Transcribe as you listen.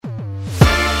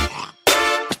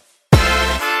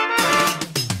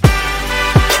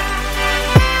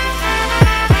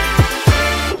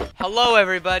Hello,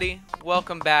 everybody.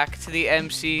 Welcome back to the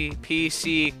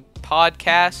MCPC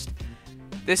podcast.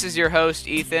 This is your host,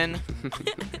 Ethan,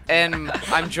 and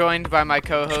I'm joined by my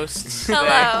co-hosts,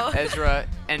 Hello. Ezra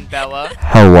and Bella.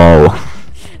 Hello.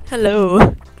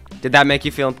 Hello. Did that make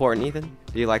you feel important, Ethan?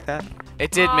 Do you like that?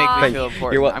 It did make me Thank feel you.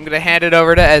 important. I'm going to hand it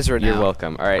over to Ezra now. You're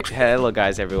welcome. All right. Hello,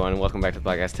 guys, everyone. Welcome back to the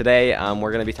podcast. Today,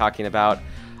 we're going to be talking about,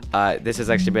 this has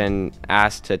actually been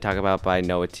asked to talk about by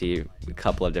Noah T a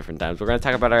couple of different times. We're going to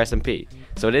talk about our SMP.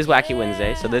 So it is Wacky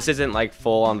Wednesday. So this isn't like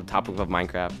full on the topic of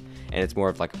Minecraft, and it's more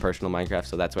of like a personal Minecraft.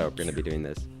 So that's why we're going to be doing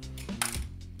this.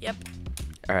 Yep.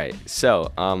 All right.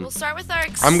 So We'll start with our.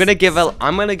 I'm gonna give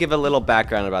a little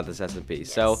background about this SMP.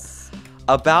 Yes. So,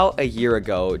 about a year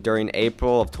ago, during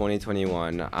April of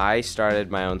 2021, I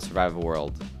started my own survival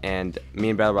world, and me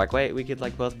and Bella were like, "Wait, we could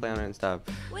like both play on it and stuff."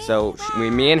 So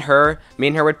me and her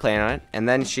would play on it, and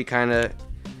then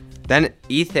then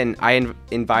Ethan, I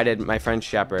invited my friend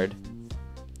Shepard,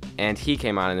 and he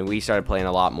came on, and we started playing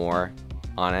a lot more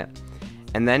on it,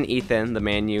 and then Ethan, the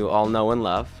man you all know and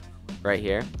love, right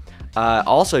here.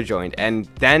 Also joined, and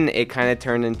then it kind of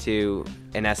turned into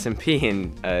an SMP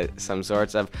in some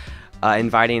sorts of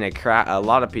inviting a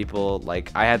lot of people.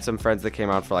 Like, I had some friends that came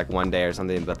out for like one day or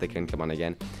something, but they couldn't come on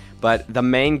again. But the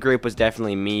main group was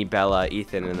definitely me, Bella,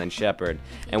 Ethan, and then Shepard,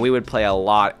 and we would play a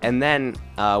lot. And then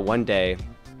one day,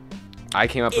 I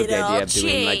came up with the idea of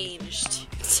doing like.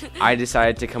 I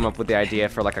decided to come up with the idea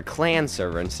for like a clan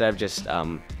server instead of just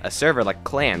a server like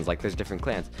clans. Like, there's different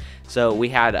clans. So we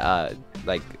had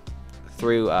like.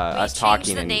 Through us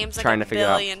talking and trying to figure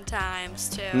out. We changed the names like a billion times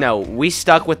too. No, we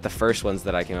stuck with the first ones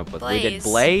that I came up with. We did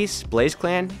Blaze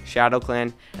Clan, Shadow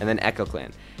Clan, and then Echo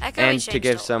Clan. And to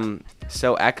give some,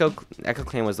 so Echo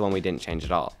Clan was the one we didn't change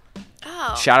at all.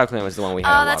 Oh. Shadow Clan was the one we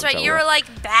had. Oh, that's right. You were like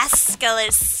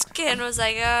Basilisk and was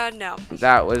like, oh no.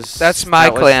 That's my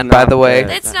clan, by the way.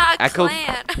 It's not a Echo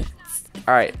clan.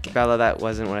 All right, Bella, that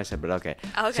wasn't what I said, but okay.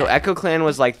 Okay. So Echo Clan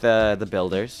was like the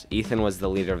builders. Ethan was the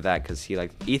leader of that because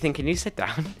Ethan, can you sit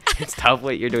down and stop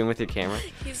what you're doing with your camera?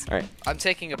 All right. I'm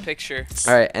taking a picture.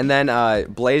 All right, and then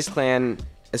Blaze Clan.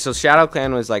 So Shadow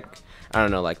Clan was like, I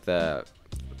don't know, like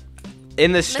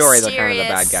in the story they're kind of the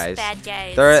bad guys. Bad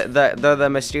guys. They're the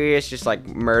mysterious, just like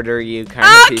murder you kind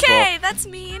of people. Okay, that's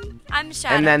mean. I'm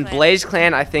Shadow. And then Clan. Blaze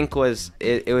Clan, I think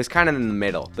it was kind of in the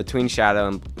middle between Shadow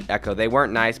and Echo. They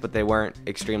weren't nice, but they weren't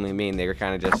extremely mean. They were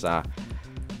kind of just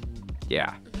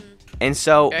yeah. And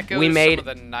so Echo we is made some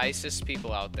of the nicest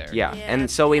people out there. yeah. And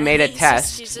so we made a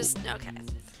test. He's just okay.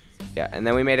 Yeah, and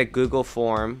then we made a Google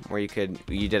form where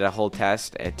you did a whole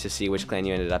test to see which clan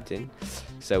you ended up in.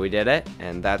 So we did it,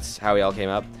 and that's how we all came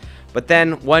up. But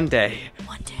then one day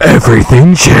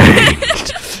everything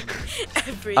changed.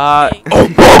 Everything.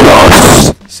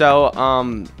 So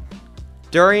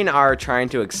during our trying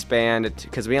to expand,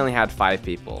 because we only had 5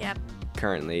 people Yep.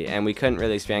 currently, and we couldn't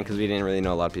really expand because we didn't really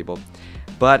know a lot of people.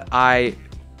 But I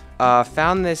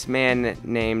found this man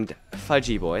named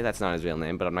Fudgy Boy. That's not his real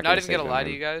name, but I'm not Not gonna even say gonna his real lie to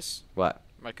name. you guys. What?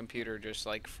 My computer just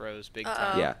like froze big Uh-oh.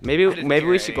 time. Yeah, I maybe didn't we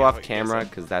hear should any go of off what you guys camera said.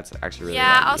 because that's actually really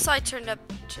Yeah. loud. Also, I turned up.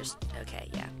 Just okay.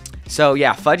 Yeah. So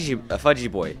yeah,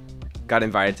 Fudgy Boy got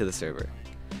invited to the server,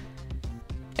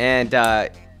 and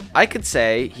I could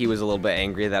say he was a little bit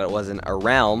angry that it wasn't a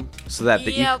realm, so that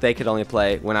they could only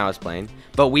play when I was playing.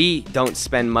 But we don't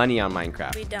spend money on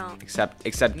Minecraft. We don't.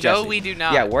 Except No, Jesse. we do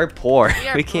not. Yeah, we're poor. We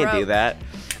are We can't do broke. that.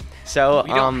 So We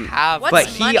don't have. What's but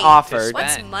he money? offered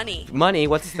What's spend. money? money.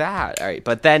 What's that? All right,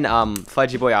 but then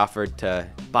Fudgy Boy offered to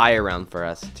buy a realm for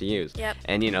us to use. Yep.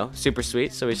 And super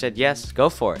sweet. So we said yes, go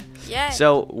for it. Yeah.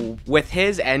 So with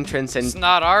his entrance It's and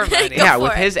not our money. Go yeah, for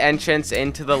with it. his entrance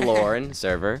into the Lauren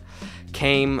server,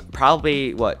 came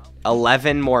probably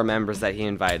 11 more members that he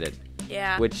invited,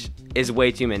 Yeah. which is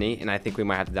way too many, and I think we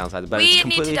might have to downsize it. But we it's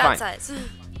need to completely fine. downsize.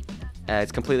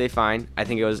 It's completely fine. I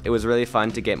think it was really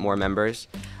fun to get more members,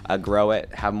 grow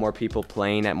it, have more people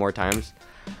playing at more times,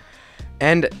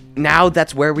 and now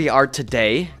that's where we are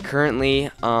today.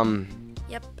 Currently,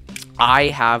 Yep.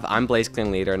 I'm Blaze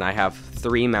Clan leader, and I have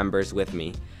 3 members with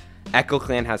me. Echo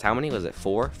Clan has how many? Was it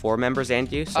 4? 4 members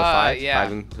and you? So 5? Yeah.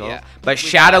 5 in total? Yeah. But We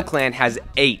Shadow got- Clan has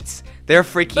 8. They're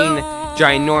freaking Boom.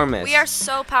 ginormous. We are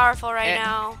so powerful right And-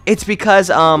 now. It's because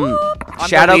I'm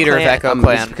Shadow the leader Clan, of Echo It's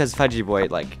Clan. because Fudgy Boy,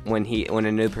 like when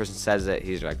a new person says it,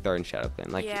 he's like they're in Shadow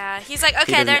Clan. Like Yeah. He's like, he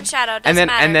okay, they're in doesn't- shadow. Doesn't and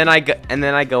then matter. and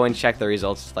then I go and check the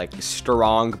results, like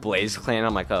strong Blaze Clan.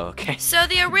 I'm like, oh okay. So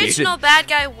the original bad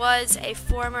guy was a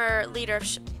former leader of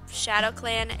Shadow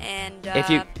Clan, and I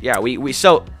forgot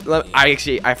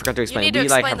to explain. need to We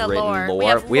like explain have the written lore. lore. We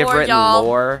have We have lore, written y'all.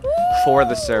 lore for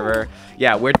the server.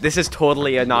 Yeah, this is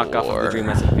totally a knockoff of the Dream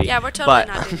SMP. yeah, we're totally but,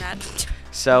 not doing that.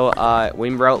 So we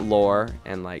wrote lore,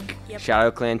 and like Yep. Shadow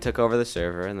Clan took over the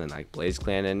server, and then like Blaze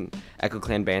Clan and Echo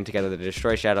Clan band together to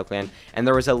destroy Shadow Clan. And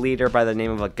there was a leader by the name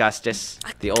of Augustus,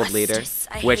 the old leader. Augustus.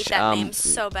 I which hate that name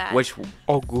so bad. Which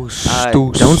Augustus.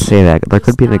 don't say that. There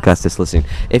could be an Stop. Augustus listening.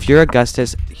 If you're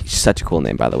Augustus, such a cool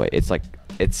name, by the way. It's like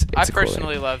it's I a cool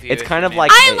personally name. love you. It's if kind your of name-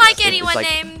 like I it's- like it's anyone like-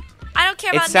 name. I don't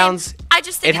care It about sounds- names. I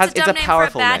just think it it's a dumb name for a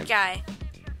powerful bad name. guy.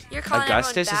 You're calling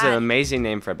Augustus is everyone an bad. amazing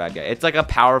name for a bad guy. It's like a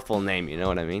powerful name. You know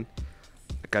what I mean?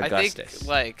 Like I Augustus. think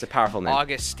like it's a powerful name.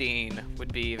 Augustine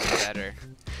would be even better.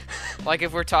 Like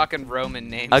if we're talking Roman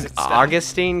names. and stuff.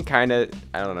 Augustine kind of,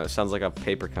 I don't know, sounds like a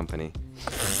paper company.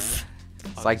 It's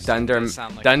like Augustine Dunder does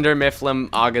sound like- Dunder Mifflin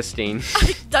Augustine.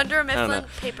 Dunder don't know. Mifflin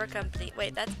Paper Company.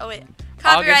 Wait, that's wait. Augustine.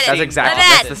 Copyrighted. That's exactly My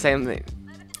that's bad. the same thing.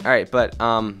 All right, but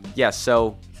yeah,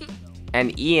 so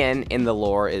and Ian in the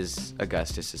lore is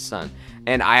Augustus's son.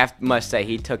 And must say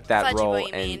he took that Fudgy role boy, you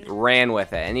and mean. ran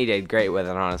with it, and he did great with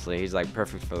it. Honestly, he's like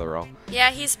perfect for the role. Yeah,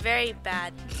 he's very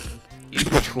bad.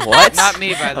 What? Not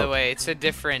me, by the Oh. way. It's a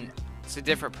different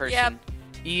person. Yep.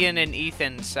 Ian and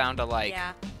Ethan sound alike.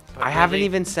 Yeah. but I haven't really-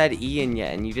 even said Ian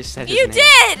yet, and you just said his You name.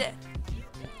 did.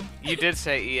 You did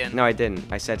say Ian. No, I didn't.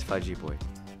 I said Fudgy Boy.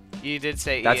 You did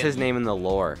say That's Ian. his name in the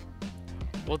lore.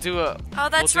 We'll do a. Oh,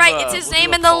 that's we'll do right. a- It's his we'll do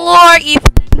name a in the poll. lore.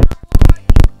 Ethan.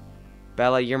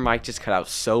 Bella, your mic just cut out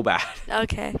so bad.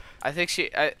 Okay. I think she.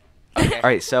 Okay. All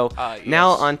right, so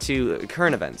now Yes. on to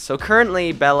current events. So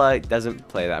currently, Bella doesn't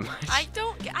play that much I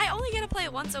don't. I only get to play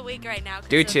it once a week right now. 'cause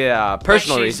due of- to But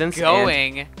personal she's reasons.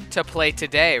 going to play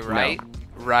today, right?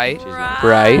 Right. not.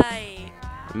 Right.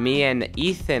 And me and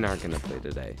Ethan are gonna play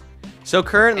today. So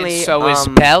currently, And so is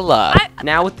um, Bella.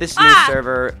 now with this new Ah!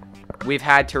 server, we've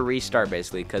had to restart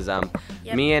basically because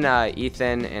Yep. me and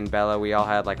Ethan and Bella, we all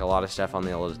had like a lot of stuff on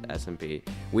the old SMP.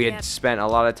 We had Yep. spent a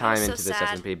lot of time so into this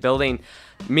sad. SMP building.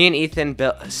 Me and Ethan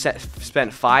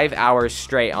spent 5 hours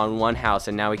straight on one house,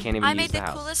 and now we can't even I use made the the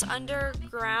house. coolest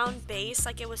underground base.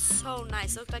 Like, it was so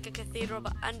nice. It looked like a cathedral,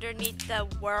 but underneath the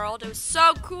world. It was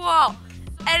so cool.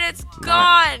 And it's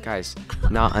gone. Guys,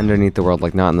 not underneath the world,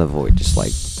 like not in the void, just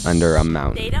like under a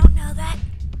mountain. They don't know that.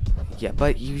 Yeah,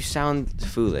 but you sound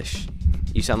foolish.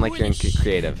 You sound like you're in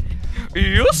creative.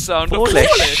 You sound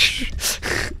foolish.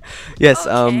 Yes,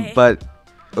 Okay. but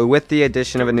with the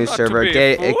addition of a new Not to server, be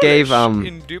it gave foolish,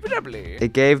 indubitably.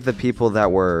 it gave the people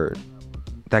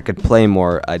that could play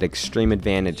more an extreme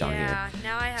advantage on here. Yeah,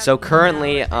 now I have So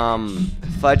currently, no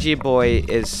Fudgy Boy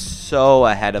is so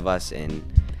ahead of us in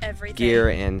everything. gear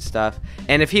and stuff.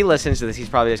 And if he listens to this, he's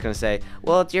probably just gonna say,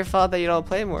 "Well, it's your fault that you don't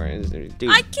play more." Dude,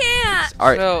 I can't.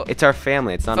 So- it's our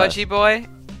family. It's not Fudgy us. boy,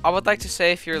 I would like to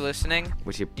say if you're listening,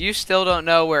 Which you, you still don't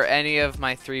know where any of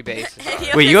my 3 bases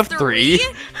are. Wait, you have 3?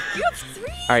 You have 3?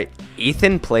 all right,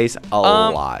 Ethan plays a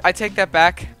lot. I take that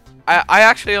back. I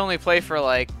actually only play for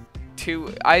like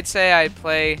 2. I'd say I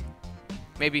play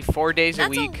maybe 4 days That's a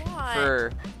week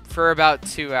lot. for about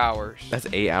 2 hours. That's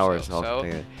 8 hours So-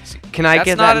 altogether. Can I That's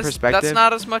get not that in as- perspective? That's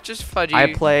not as much as Fudgy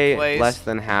I play plays. less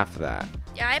than half of that.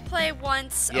 Yeah, I play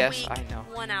once Yes, a week, I know.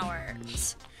 1 hour.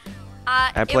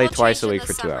 I It play will twice a change in week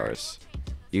the for 2 summer. hours.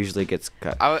 Usually gets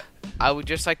cut. I would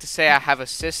just like to say I have a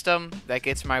system that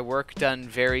gets my work done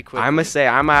very quickly. I'm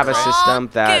gonna have a Call system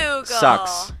that Google.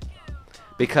 sucks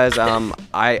because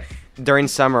I during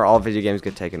summer all video games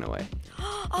get taken away.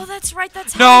 Oh, that's right.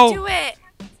 That's No. how we do it.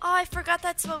 Oh, I forgot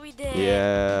that's what we did.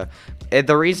 Yeah.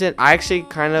 The reason I actually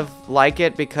kind of like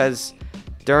it because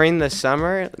during the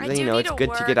summer, I you do know, need it's to good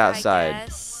to work, get I outside.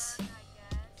 guess.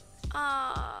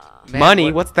 Man,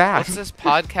 Money? What's that? What's this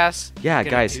podcast? Yeah, gonna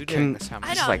guys, do during can the summer? I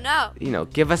just don't like know.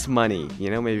 give us money. Maybe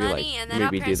Money, like and then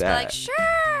our maybe do parents be that. like,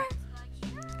 sure.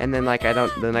 And then like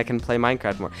then I can play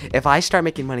Minecraft more. If I start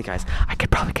making money, guys, I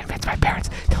could probably convince my parents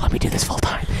to let me do this full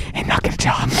time and not get a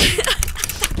job.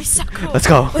 That'd be so cool. Let's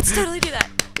go. Let's totally do that.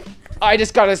 I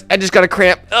just got a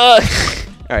cramp. Ugh.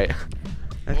 All right.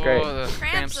 That's Oh, great. the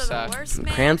Cramps are suck. the worst,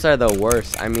 man. Cramps are the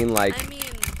worst. I mean, like, I mean,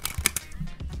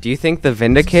 do you think the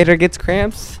Vindicator gets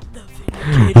cramps?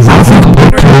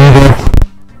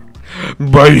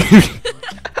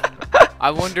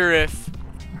 I wonder if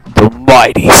The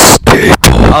mighty stick.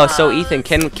 Oh, so Ethan,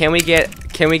 can we get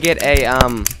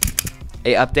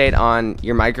a update on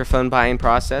your microphone buying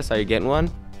process? Are you getting one?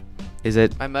 Is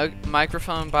it? my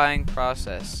microphone buying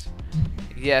process.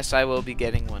 Yes, I will be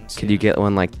getting one soon. Could you get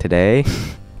one like today?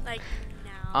 like,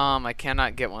 now. I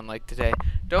cannot get one like today.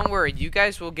 Don't worry, you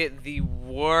guys will get the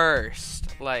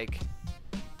worst like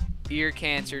ear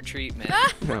cancer treatment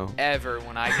No. ever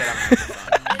when I get a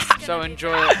microphone. It's gonna So be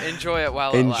enjoy it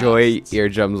while it Enjoy lasts.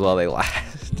 eardrums while they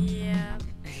last. Yeah.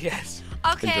 Yes.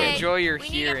 Okay. Enjoy your we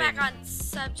hearing. need to get back on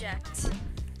subject.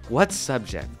 What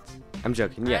subject? I'm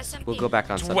joking. Or Yes, SMP. we'll go back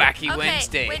on It's subject. Wacky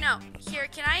Wednesday. Wait, no. Here,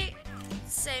 can I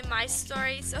say my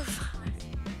story so far?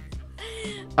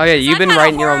 Oh yeah, you've I've been had a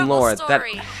writing your own horrible lore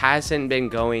story. that hasn't been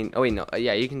going. Oh wait, no.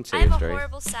 Yeah, you can say I your have a story.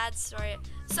 horrible, sad story.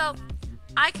 So,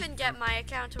 I couldn't get my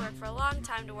account to work for a long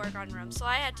time to work on Room, so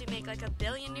I had to make like a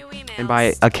billion new emails. And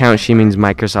by account, she means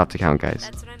Microsoft account, guys.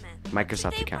 That's what I meant.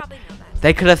 Microsoft they account. Probably know that.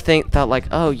 They could have thought like,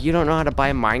 oh, you don't know how to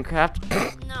buy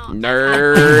Minecraft? No.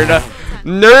 Nerd.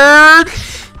 Nerd.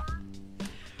 Nerd.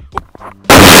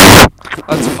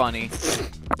 That's funny.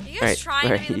 Are you guys Right, trying to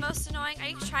be right. the most annoying? Are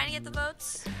you trying to get the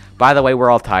votes? By the way, we're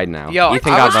all tied now. Yo,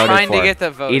 Ethan I got was voted trying for. to get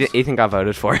the votes. Ethan got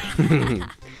voted for.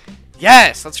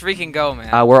 Yes, let's freaking go,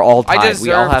 man. We're all I tied.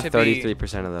 We all deserve have to be-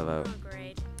 33% of the vote. Oh,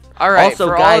 great. All right, Also,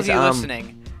 for all guys, of you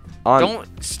listening, On,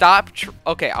 don't stop.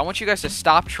 Okay, I want you guys to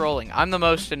stop trolling. I'm the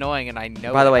most annoying, and I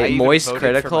know. by the it. I way, even Moist voted for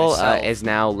Critical myself. is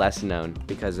now less known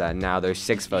because now there's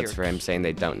 6 votes You're for him saying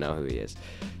they don't know who he is.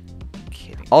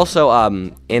 kidding. Also,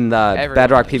 in the Everyone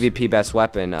Bedrock knows. PvP best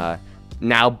weapon,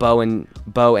 now bow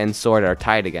and sword are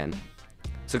tied again.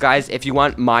 So guys, if you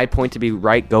want my point to be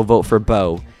right, go vote for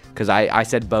bow, because I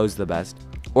said bow's the best,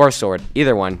 or sword.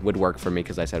 Either one would work for me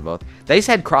because I said both. They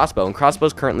said crossbow, and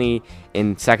crossbow's currently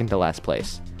in second to last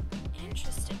place.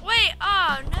 Interesting. Wait.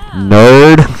 Oh no.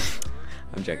 Nerd.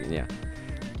 I'm joking. Yeah.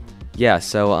 Yeah.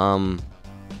 So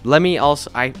let me give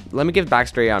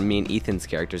backstory on me and Ethan's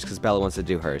characters because Bella wants to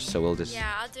do hers. So we'll just.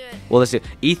 Yeah, I'll do it. Well, let's do.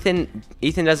 Ethan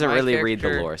doesn't My really read the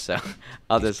character- lore, so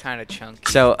I'll He's just. kind of chunky.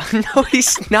 So no,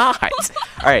 he's not.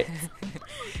 All right.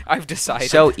 I've decided.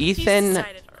 So He's Ethan,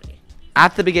 decided already.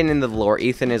 at the beginning of the lore,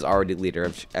 Ethan is already leader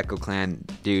of Echo Clan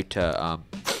due to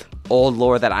old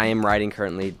lore that I am writing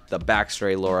currently, the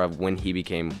backstory lore of when he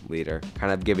became leader,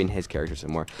 kind of giving his character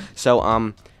some more.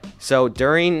 So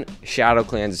during Shadow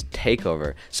Clan's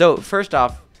takeover, so first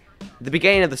off, the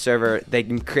beginning of the server, they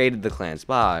created the clans,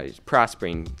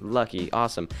 prospering, lucky,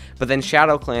 awesome. But then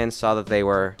Shadow Clan saw that they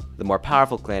were the more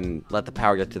powerful clan and let the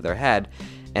power get to their head,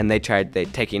 and they tried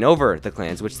taking over the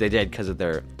clans, which they did because of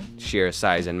their sheer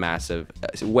size and massive,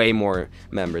 way more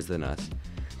members than us.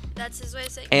 That's his way of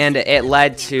saying. And it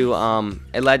led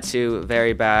to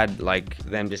very bad, like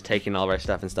them just taking all of our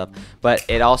stuff and stuff. But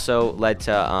it also led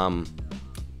to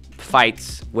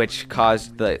fights, which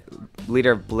caused the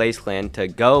leader of Blaze Clan to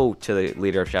go to the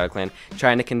leader of Shadow Clan,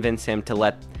 trying to convince him to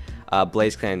let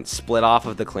Blaze Clan split off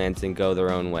of the clans and go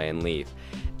their own way and leave.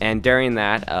 And during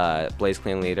that, Blaze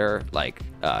Clan leader,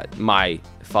 my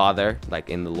father, like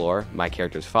in the lore, my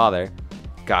character's father,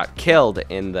 got killed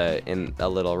in a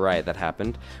little riot that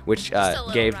happened, which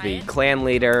little gave riot. the clan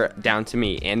leader down to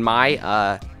me. And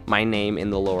my name in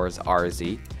the lore is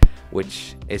RZ,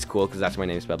 which is cool because that's my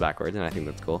name spelled backwards, and I think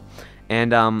that's cool.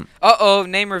 And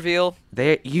name reveal.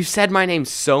 you said my name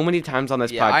so many times on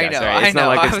this Yeah, podcast. I know. Right? It's I know. not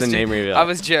like I it's was the jo- name reveal. I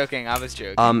was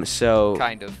joking. So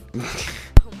Kind of.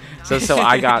 so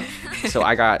I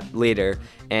got leader,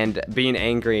 and being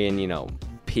angry and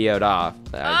PO'd off.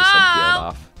 I just said PO'd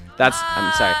off.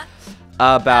 I'm sorry.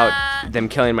 About them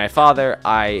killing my father,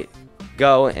 I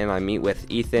go and I meet with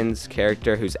Ethan's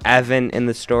character, who's Evan in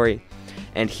the story,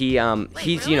 and he's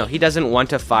really? he doesn't want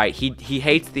to fight. He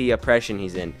hates the oppression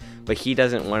he's in, but he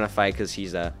doesn't want to fight because he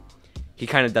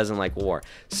kind of doesn't like war.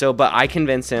 But I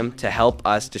convince him to help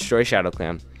us destroy Shadow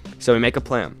Clan. So we make a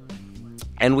plan,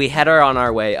 and we head on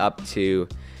our way up to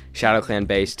Shadow Clan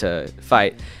base to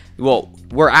fight. Well,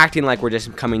 we're acting like we're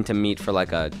just coming to meet for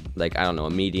a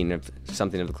meeting of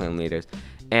something of the clan leaders.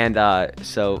 And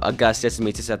so Augustus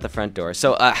meets us at the front door.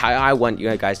 So I want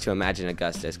you guys to imagine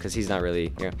Augustus, because he's not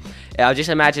really here. Just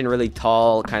imagine really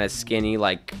tall, kind of skinny,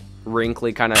 like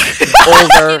wrinkly, kind of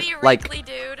older, Skinny, like wrinkly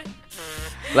dude.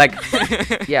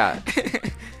 yeah.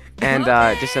 And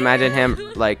just imagine him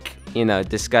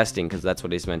disgusting, because that's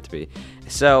what he's meant to be.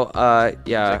 So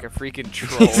yeah. Like a freaking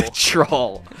troll. He's a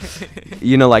troll.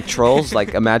 Like trolls.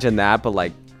 Like imagine that,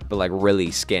 but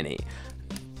really skinny.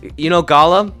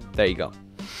 Gollum? There you go.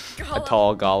 A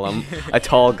tall Gollum. A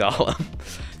tall Gollum.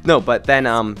 No, but then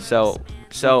so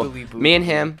Boogly me and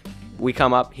him, we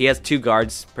come up. He has 2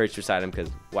 guards perched beside him, because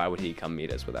why would he come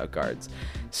meet us without guards?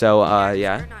 So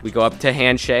yeah, we go up to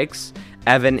handshakes.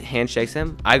 Evan handshakes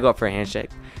him. I go up for a handshake,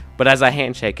 but as I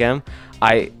handshake him,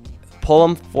 I pull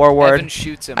him forward. Evan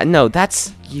shoots him. No,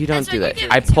 that's you don't That's do why that. you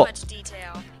give I too pull. much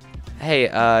detail. Hey,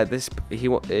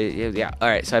 yeah. All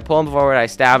right, so I pull him forward. I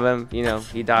stab him.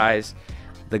 He dies.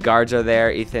 The guards are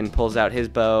there. Ethan pulls out his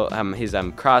bow, his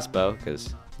crossbow,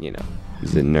 because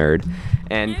he's a nerd,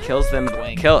 and kills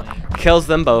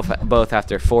them both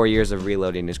after 4 years of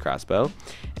reloading his crossbow.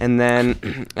 And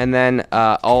then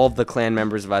all of the clan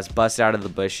members of us bust out of the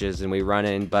bushes, and we run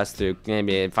in, bust through,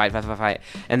 maybe fight,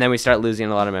 and then we start losing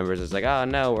a lot of members. It's like, oh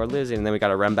no, we're losing, and then we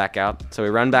gotta run back out. So we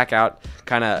run back out,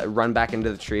 kind of run back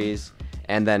into the trees,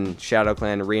 and then Shadow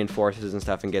Clan reinforces and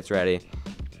stuff and gets ready.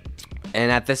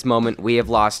 And at this moment, we have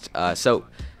lost.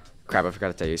 Crap, I forgot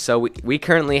to tell you. So we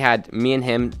currently had, me and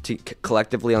him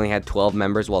collectively only had 12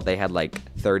 members, while they had like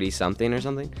 30 something or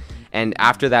something. And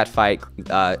after that fight,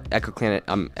 Echo Clan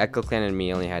and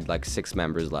me only had like 6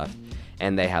 members left,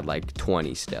 and they had like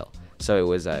 20 still. So it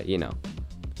was,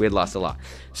 we had lost a lot.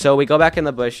 So we go back in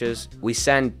the bushes. We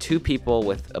send 2 people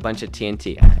with a bunch of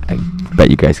TNT. I bet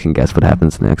you guys can guess what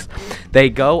happens next. They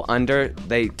tunnel under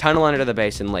the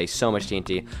base and lay so much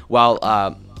TNT, while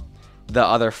the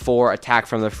other 4 attack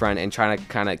from the front and trying to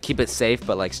kind of keep it safe,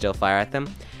 but like still fire at them.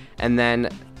 And then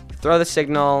throw the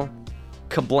signal,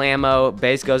 kablamo,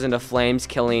 base goes into flames,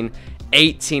 killing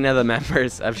 18 of the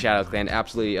members of Shadow Clan,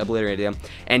 absolutely obliterated them.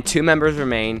 And 2 members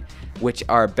remain, which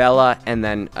are Bella and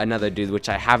then another dude, which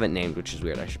I haven't named, which is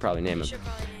weird. I should probably name him.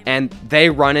 And they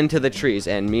run into the trees,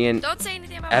 and me and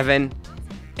Evan,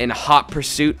 in hot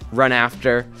pursuit, run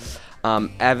after.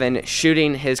 Evan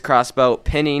shooting his crossbow,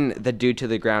 pinning the dude to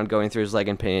the ground, going through his leg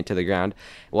and pinning it to the ground,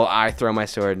 while I throw my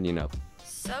sword,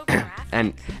 So graphic.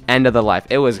 and end of the life.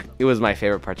 It was my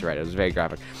favorite part to write. It was very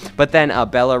graphic. But then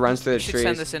Bella runs through the trees.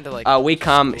 Send this into, like, we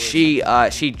come. She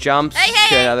jumps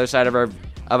to the other side of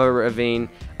a ravine.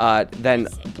 Then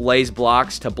lays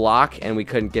blocks to block, and we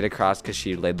couldn't get across because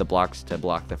she laid the blocks to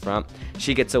block the front.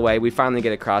 She gets away. We finally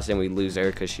get across, and we lose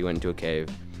her because she went into a cave.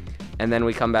 And then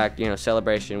we come back,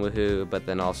 celebration, woohoo, but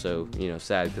then also,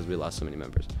 sad because we lost so many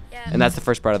members. Yeah. And that's the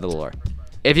first part of the lore.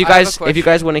 If you guys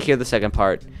want to hear the second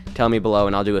part, tell me below,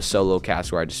 and I'll do a solo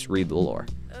cast where I just read the lore.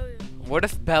 What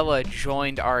if Bella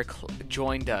joined us?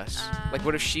 Like,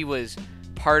 what if she was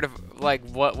part of, like,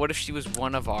 what if she was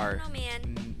one of our? Oh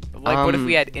man. Like, what if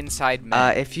we had inside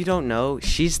men? If you don't know,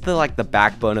 she's the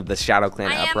backbone of the Shadow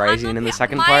Clan uprising in the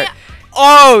second part.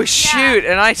 Oh shoot!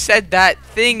 And I said that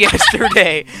thing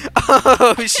yesterday.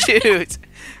 Oh shoot!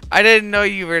 I didn't know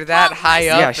you were that high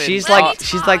up. Yeah, she's like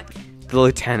the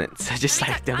lieutenant. So just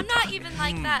like don't I'm not even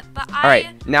like that, but All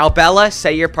right, now Bella,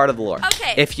 say you're part of the lore.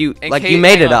 Okay. If you In like, case- you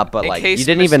made hang it on. up, but In like you case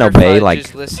didn't even Mr. obey Fudge like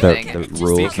is listening, the just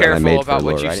rules be that I careful made about for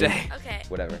what lore you writing. say. Okay.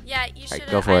 Whatever. Yeah, you should.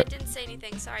 go for I it. didn't say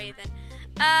anything. Sorry,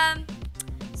 Ethan.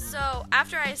 So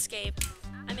after I escaped,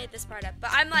 I made this part up. But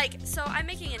I'm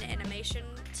making an animation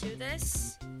to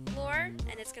this lore,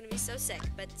 and it's gonna be so sick.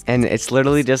 But It's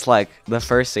literally just like the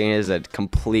first scene is a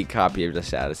complete copy of the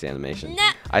status animation.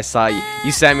 Nah. I saw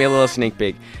you sent me a little sneak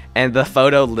peek, and the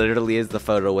photo literally is the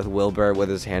photo with Wilbur with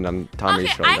his hand on Tommy's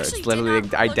okay, shoulder. I actually It's literally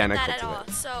did not identical look at that to at all. it.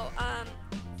 So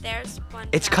there's one.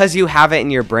 It's fact. because you have it in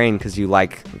your brain because you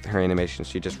like her animation.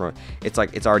 She just wrote. It's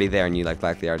like it's already there, and you like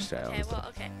the art style. Okay, and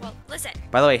stuff. well, listen.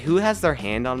 By the way, who has their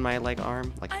hand on my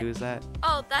arm? Like, who is that?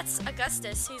 Oh, that's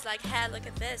Augustus. He's like, hey, look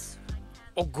at this.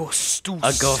 Augustus.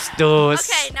 Augustus.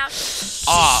 Okay, now.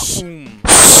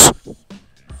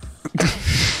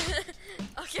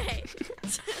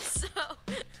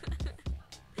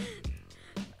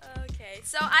 Okay.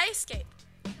 So I escaped.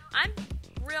 I'm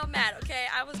real mad. Okay,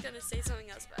 I was gonna say something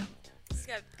else, but this is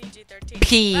got PG-13.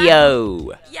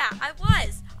 P.O. Yeah, I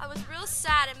was. I was real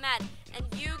sad and mad, and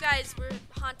you guys were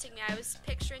haunting me. I was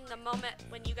picturing the moment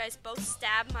when you guys both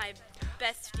stabbed my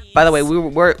besties. By the way,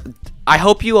 we're I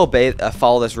hope you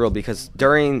follow this rule, because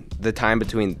during the time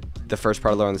between the first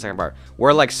part of the lore and the second part,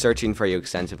 we're like searching for you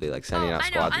extensively, like sending out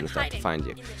squads and stuff to find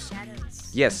you. In the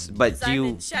shadows. Yes, but 'Cause do I'm you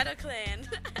in Shadow Clan.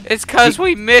 It's cause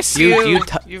we miss you. do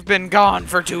You've been gone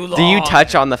for too long. do you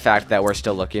touch on the fact that we're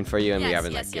still looking for you and we Yes,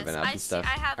 haven't yes, like given yes. up I and see- stuff?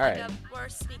 I have All like right, a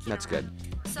worse sneaking that's around.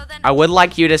 good. So then I would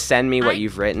like you to send me what I-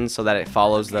 you've written so that it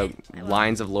follows Okay, I the will.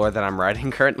 lines of lore that I'm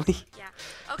writing currently. Yeah.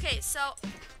 Okay, so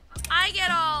I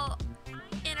get all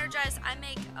energized. I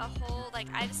make a whole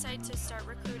I decide to start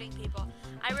recruiting people.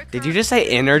 I recruit. Did you just say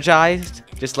energized?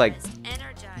 Just like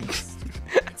energized.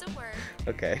 It's a word.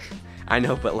 okay. I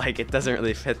know, but like it doesn't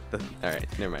really fit the. All right,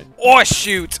 never mind. Oh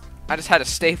shoot! I just had a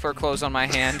stapler close on my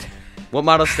hand. What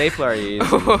model stapler are you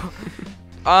using?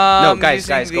 No, guys,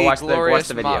 go watch the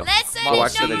video. Listen, I'll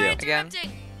watch no the more video. Again?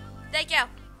 interrupting. Thank you.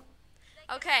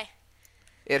 Okay.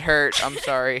 It hurt. I'm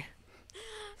sorry.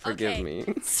 Forgive Okay. me.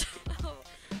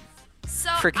 So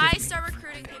Forgive I me. start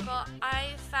recruiting people.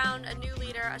 I found a new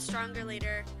leader, a stronger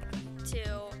leader,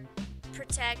 to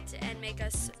protect and make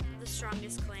us the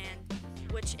strongest clan,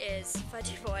 which is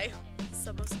Fudgy Boy. It's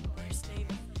the most worst name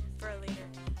for a leader.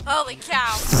 Holy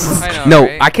cow! I know, No,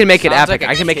 right? I can make it Sounds epic. like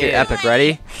a I can make it kid. epic.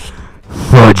 Ready?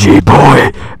 Fudgy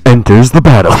Boy enters the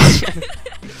battle.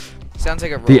 Sounds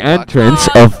like a The Roblox. entrance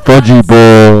Oh, of Fudgy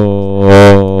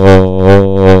Boy.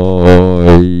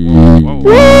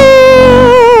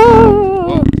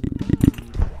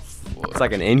 It's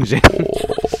like an engine.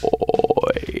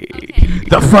 Okay.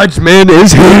 The Fudge Man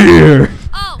is here.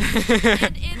 Oh, in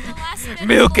the last bit of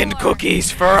Milk and lore-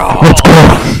 cookies for all. Let's go.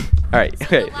 All right, So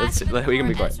okay, the last let's bit of we can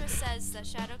be lore, quiet. Ezra says that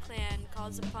Shadow Clan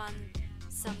calls upon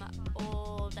some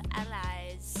old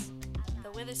allies,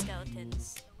 the Wither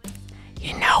Skeletons.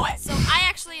 You know it. So I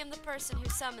actually am the person who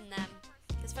summoned them,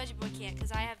 because Fudgy Boy can't,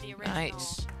 because I have the original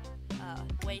Nice.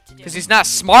 way to do it. Because he's not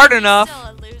smart enough.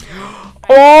 Still a loser.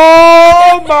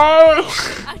 Oh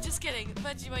my! I'm just kidding,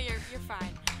 Fudgy Boy, you're fine.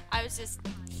 I was just.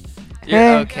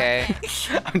 You're okay.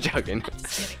 I'm joking. I'm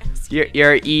just kidding. I'm just kidding.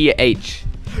 You're EH.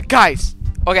 Guys,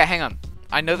 okay, hang on.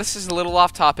 I know this is a little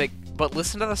off topic, but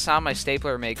listen to the sound my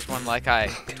stapler makes when like I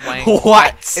twang.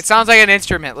 What? It sounds like an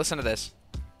instrument. Listen to this.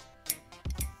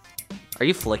 Are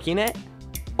you flicking it?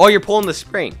 Oh, you're pulling the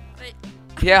spring. But,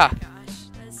 Yeah, oh my gosh,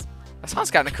 that's that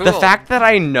sounds kind of cool. The fact that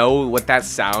I know what that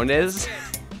sound is.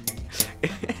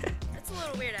 that's a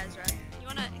little weird, Ezra. You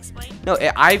wanna explain? No,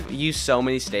 I've used so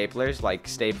many staplers, like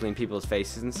stapling people's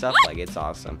faces and stuff. Like it's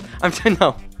awesome. I'm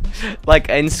no, like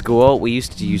in school we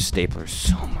used to use staplers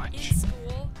so much. In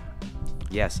school?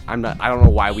 Yes, I don't know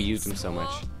why we In used them so much.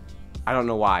 school? I don't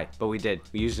know why, but we did.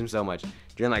 We used them so much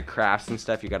during like crafts and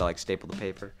stuff. You gotta like staple the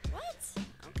paper. What?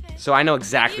 Okay. So I know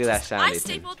exactly You that just- sound. I Ethan.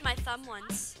 stapled my thumb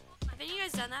once. Have any of you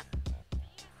guys done that?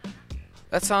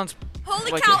 that sounds.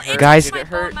 Holy Like cow! it hurt. It Guys- touched my Did it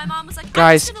hurt? bone. My mom was like,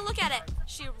 Guys- I'm just gonna look at it.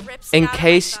 She rips In it out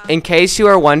case, of my thumb. in case you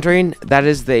are wondering, that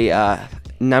is the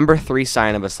number 3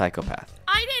 sign of a psychopath.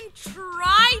 I didn't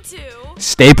try to.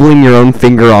 Stapling your own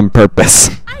finger on purpose.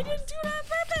 I didn't do it on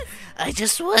purpose. I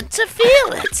just want to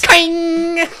feel it.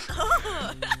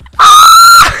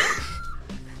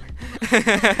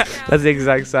 That's the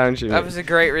exact sound she That made. was a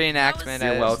great reenactment.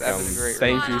 You're Ez. welcome. That was a great.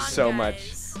 Thank Spot you on, so much.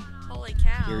 guys. Holy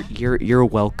cow. You're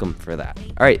welcome for that.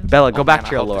 All right, Bella, go Oh, back man,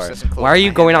 to your I hope this lore. doesn't close Why are you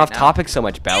my going hand off right now. topic so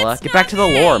much, Bella? It's Get back to the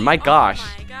not lore. me. My gosh.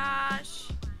 Oh my gosh.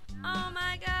 Oh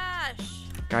my gosh.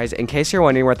 Guys, in case you're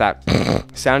wondering what that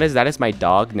sound is, that is my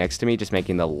dog next to me just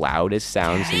making the loudest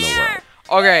sounds in the world.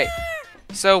 Okay.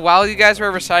 So while you guys were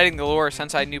reciting the lore,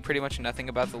 since I knew pretty much nothing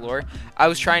about the lore, I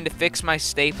was trying to fix my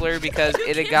stapler because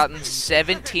it had gotten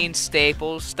 17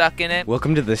 staples stuck in it.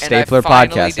 Welcome to the I Stapler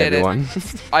finally Podcast, did it. everyone.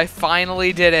 I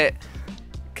finally did it.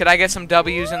 Could I get some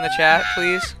W's in the chat,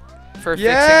 please, for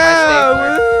fixing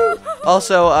my stapler?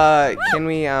 Also,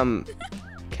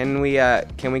 can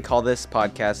we call this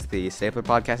podcast the Stapler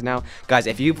Podcast now? Guys,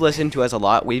 if you've listened to us a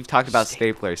lot, we've talked about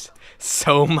staplers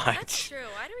so That's much. true.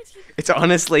 Why do we keep It's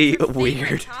honestly your favorite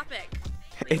weird. topic?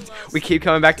 We keep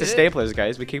coming back to Did it? staplers,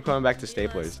 guys. We keep coming back to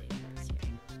staplers.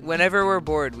 Whenever we're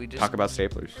bored, we just Talk about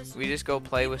staplers. we just go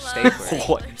play with Love staplers.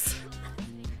 What?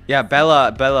 Yeah,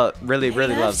 Bella really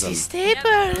loves them.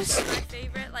 Staplers. My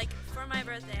favorite, like for my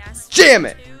birthday, I asked Jam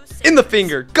it two in the staplers.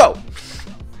 finger. Go.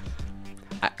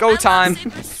 Go I love time.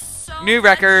 staplers so New much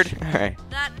record. All right.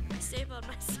 That I stapled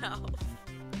myself.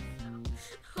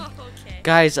 Okay.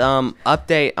 Guys,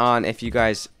 update on if you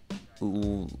guys.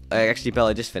 Actually,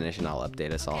 Bella, just finish and I'll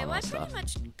update us all Okay, on well, I that pretty stuff.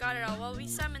 much got it all. Well, we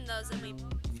summoned those and we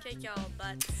kick y'all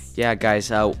butts. Yeah,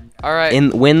 guys. All right.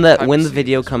 When the Time when to the see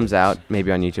video this comes out,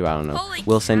 maybe on YouTube, I don't know. Holy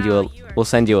We'll send you cow, a you are we'll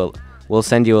send you a we'll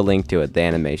send you a link to it, the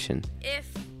animation. If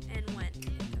and when it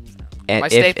comes out. And My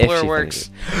if stapler she works.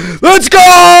 finishes. Let's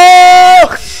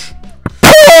go!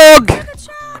 Pog! Good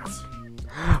shot.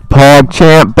 Pog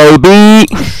champ, baby.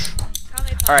 Call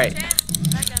me All right. Pop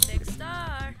Champ, like a big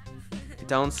star.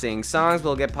 Don't sing songs,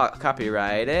 we'll get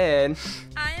copyrighted.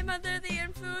 I am under the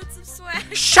influence of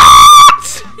swag.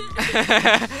 Shot!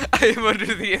 I am under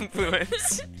the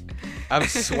influence. Of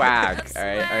swag. All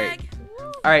right, all right. Swag. Woo.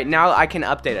 All right, now I can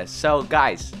update us. So,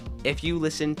 guys, if you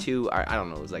listen to our, I don't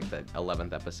know, it was like the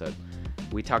 11th episode,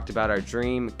 we talked about our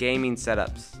dream gaming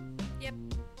setups. Yep.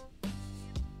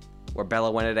 Where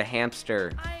Bella wanted a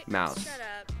hamster mouse. Shut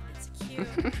up. It's cute.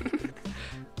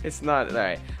 It's not all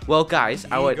right. Well, guys,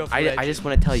 League of I Legends. just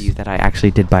want to tell you that I actually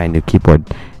did buy a new keyboard,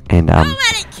 and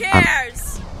Nobody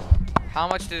cares. How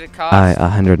much did it cost?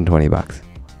 $120.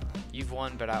 You've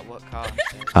won, but at what cost?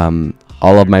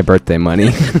 All of my birthday money.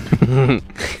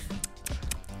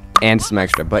 And some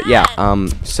extra, but yeah.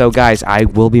 So guys, I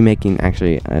will be making.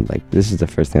 Actually, like this is the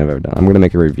first thing I've ever done. I'm gonna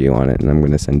make a review on it, and I'm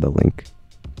gonna send the link.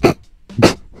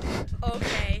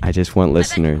 Okay. I just want I bet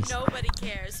listeners, nobody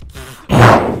cares.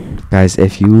 guys.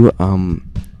 If you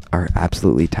are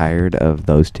absolutely tired of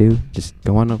those two, just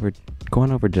go on over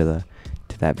to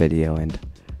that video and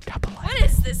drop a like. What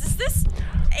is this? Is this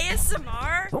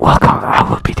ASMR? Welcome. I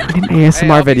will be doing an Hey,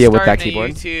 ASMR I'll be video with that starting a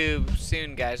keyboard. YouTube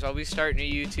soon, guys. I'll be starting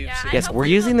a YouTube Yeah, soon. I Yes, hope we're we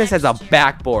using will this as a next year.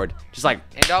 backboard. Just like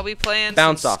And I'll be playing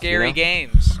Bounce some off, you scary know?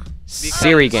 games.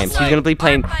 Siri Because, games. He's like, gonna be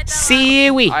playing Art by Bella.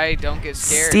 Siri. I don't get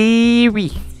scared.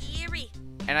 Siri. Eerie.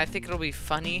 And I think it'll be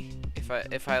funny if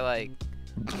I like.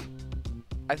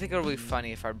 I think it'll be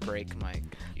funny if I break my.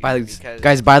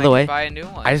 Guys, by the I way, could buy a new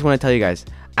one. I just want to tell you guys,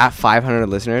 at 500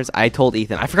 listeners, I told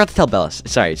Ethan, I forgot to tell Bella.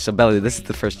 Sorry, so Bella, this is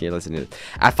the first year listening to this.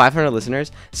 At 500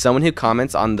 listeners, someone who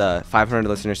comments on the 500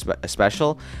 listeners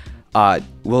special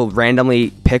will randomly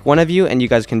pick one of you, and you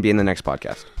guys can be in the next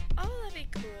podcast. Oh, that'd be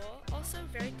cool. Also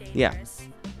very Yeah. dangerous.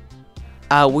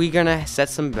 We're gonna set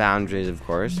some boundaries, of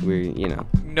course.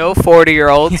 No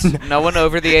 40-year-olds. No one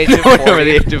over the age of 40. over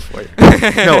the age of 40.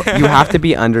 No, you have to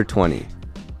be under 20.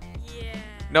 Yeah.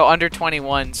 No, under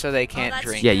 21, so they can't that's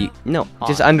drink. Yeah, no,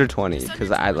 just On. under 20, Just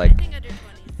because under I 20, like, think under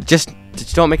 20. just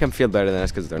don't make them feel better than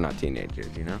us, because they're not teenagers,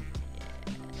 you know.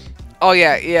 Oh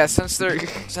yeah. Since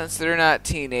they're not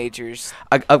teenagers.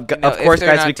 Of know, course, if they're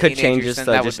guys, not we could change teenagers, this, then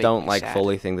so that would just make don't me like sad.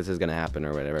 fully think this is gonna happen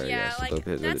or whatever. Yeah, so like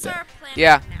that's our plan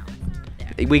Yeah. right now.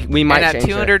 There. we might And at change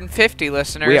 250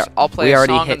 listeners, it. I'll play we a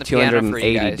already song on hit the piano for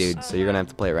you 280, guys. dude. So you're gonna have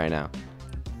to play it right now.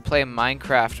 Play a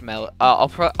Minecraft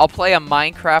I'll play a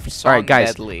Minecraft song. All right, guys.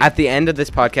 medley. At the end of this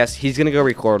podcast, he's gonna go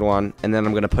record one, and then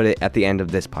I'm gonna put it at the end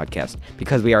of this podcast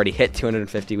because we already hit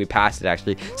 250. We passed it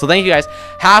actually. So thank you guys.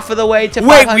 Half of the way to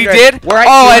Wait, 500. we did? We're at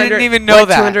Oh, I 200 didn't even we're know at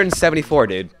that. 274,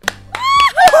 dude.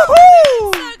 So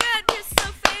good. You're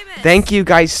so famous. Thank you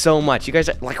guys so much. You guys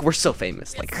are like we're so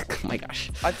famous. Like oh my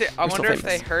gosh. I We're so wonder if they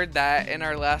famous. heard that in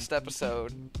our last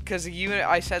episode, because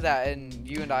I said that in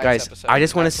you and I's Guys, episode. I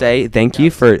just want to That's say what- thank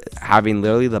you for having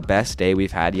literally the best day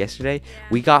we've had yesterday.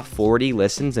 We got 40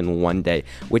 listens in one day,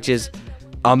 which is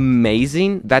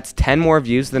amazing. That's 10 more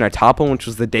views than our top one, which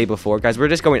was the day before. Guys, we're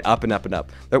just going up and up and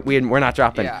up. We're not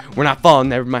dropping. Yeah. We're not falling.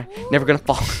 Never mind. Never gonna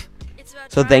fall. It's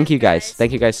about So time, thank you guys.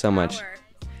 Thank you guys so much. Power.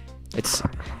 It's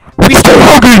We stay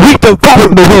hungry, we the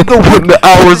when the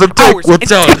hours of Hours.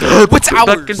 what's up? What's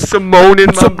hours? Fucking Simone in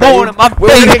my Simone in my veins. We're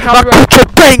gonna veins. come My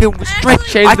back. banging with strength.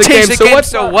 Change I the changed game. the game. What's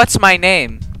So what's my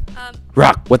name?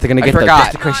 rock. What they're gonna I get?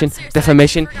 forgot. The desecration, No, I'm serious,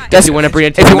 defamation. I forgot. Does you want to bring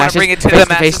it to If the you want masses? to bring it to Face the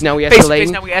to face, masses, now we face to escalate. face,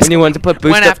 now we And you want to put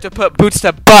boots When I to have to put boots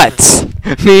to butts. me,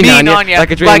 Me, Nanya, Nanya,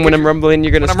 like a dream like when a I'm rumbling,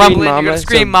 you're gonna when I'm scream, rumbling, you're mama. gonna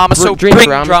scream, mama, so bring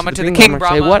drama to the king, Say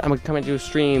Brahma. what? I'm coming to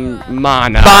stream,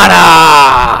 mana.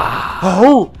 Mana!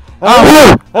 Oh.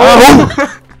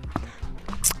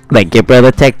 Thank you,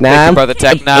 brother Tech Nine. Thank you, brother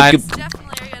Tech Nine. Definitely are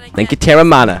gonna Thank you, get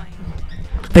Terramana.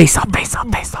 Face up, face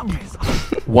up, face up, face up.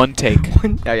 One take.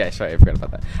 Oh yeah, sorry, I forgot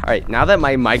about that. All right, now that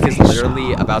my mic is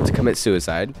literally about to commit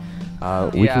suicide,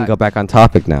 we Yeah. can go back on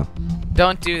topic now.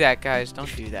 Don't do that, guys.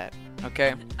 Don't do that.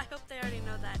 Okay? I hope they already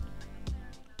know that.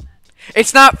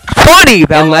 It's not funny,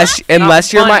 Bella. Unless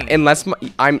Not you're my funny.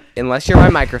 unless you're my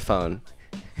microphone,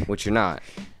 which you're not,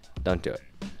 don't do it.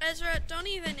 Ezra, don't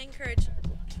even encourage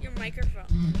your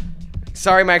microphone.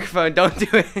 Sorry, microphone, don't do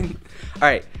it. All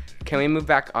right, can we move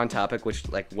back on topic, which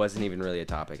like wasn't even really a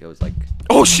topic. It was like,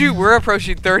 Oh shoot, we're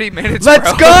approaching 30 minutes. let's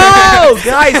bro. go,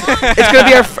 guys! It's gonna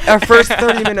be our first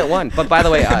 30-minute one. But by the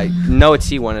way, Noah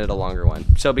T wanted a longer one.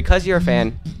 So because you're a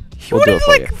fan, we'll do it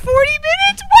for like you. 40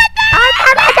 minutes? What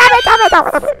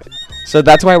the? So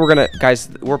that's why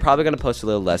we're probably gonna post a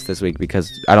little less this week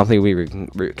because I don't think we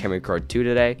can record 2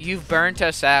 today. You've burnt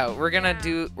us out. We're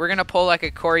gonna pull like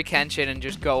a Corey Kenshin and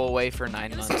just go away for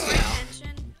 9 months now.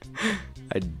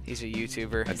 Attention. He's a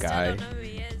YouTuber. I still guy. don't know who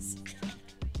he is.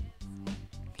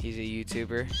 He's a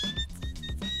YouTuber.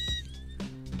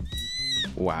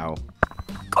 Wow.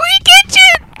 Corey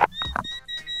Kenshin!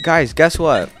 Guys, guess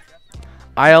what?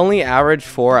 I only average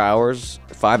 5 hours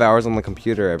on the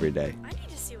computer every day. I need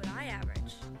to see what I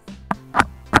average.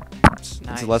 It's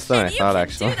nice. It's less than I You thought, can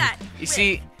actually. Do that. You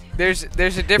see, there's a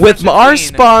difference With our between-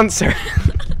 sponsor.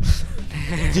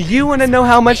 Do you want to know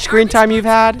how much screen time you've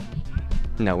had?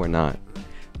 No, we're not.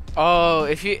 Oh,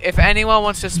 if anyone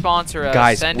wants to sponsor us,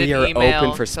 Guys, send we an are email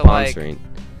open for to, like- sponsoring.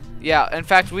 yeah, in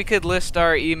fact, we could list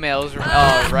our emails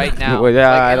right now. Well,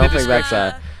 yeah, like, I in the don't think that's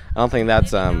description. I don't think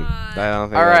that's I don't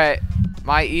think All that's- right,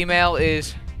 my email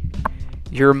is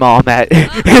your mom at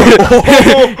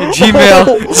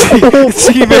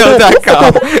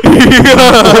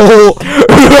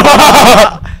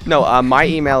gmail.com. No, my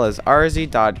email is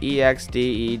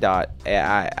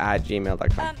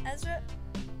rz.exde.at@gmail.com. Ezra,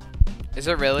 Is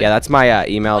it really? Yeah, that's my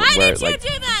email why where did you like do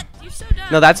that? You're so dumb.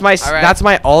 no, that's my All right. that's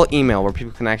my all email where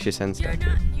people can actually send You're stuff.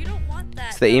 not. You don't want that.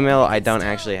 It's the though. email I It's don't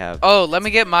still- actually have. Oh, let me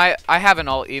get I have an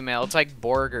alt email. It's like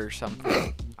Borg or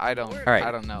something. I don't. All right.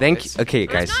 I don't know. Thank It's- you. Okay, I'm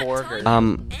guys. not Borg telling or-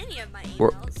 Um, you any of my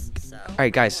we're- emails. So. All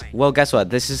right, guys. boring. Well, guess what?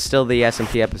 This is still the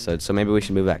SMP episode, so maybe we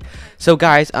should move back. So,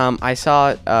 guys, I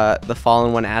saw the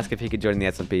Fallen one ask if he could join the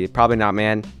SMP. Probably not,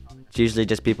 man. It's usually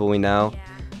just people we know. Yeah.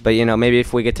 But maybe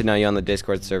if we get to know you on the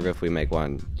Discord server, if we make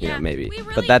one, Yeah, maybe. we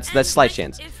really- But that's and, slight like,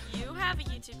 chance. If you have a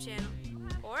YouTube channel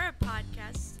or a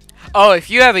podcast, Oh, if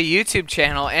you have a YouTube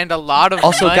channel and a lot of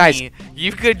Also, money, guys,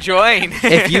 you could join.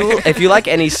 if you like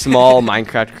any small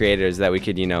Minecraft creators that we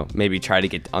could maybe try to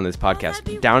get on this podcast, that'd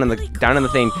be down in really the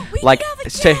thing, cool. We like could have a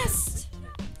say, guest.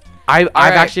 I've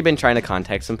Alright. actually been trying to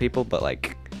contact some people, but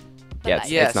yeah,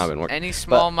 yes, it's not been working. any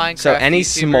small But- Minecraft. So any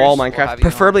YouTubers small will have Minecraft, you on.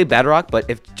 preferably Bedrock, but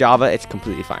if Java, it's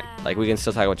completely fine. Like we can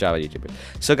still talk about Java YouTubers.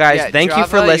 So guys, Yeah, thank you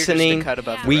for Java, you're just a listening. cut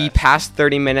above the We rest. passed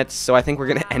 30 minutes, so I think we're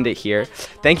gonna end it here.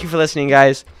 Thank you for listening,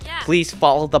 guys. Yeah. Please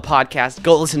follow the podcast.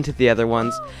 Go listen to the other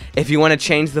ones. If you want to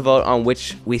change the vote on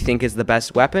which we think is the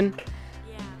best weapon,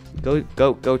 Yeah.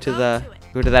 go to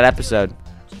that episode.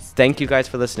 Just Thank you guys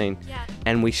for listening, Yeah.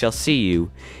 and we shall see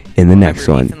you in the next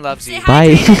Remember, one. Ethan loves Say you. hi,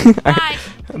 Bye. Jason. Bye.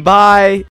 Bye.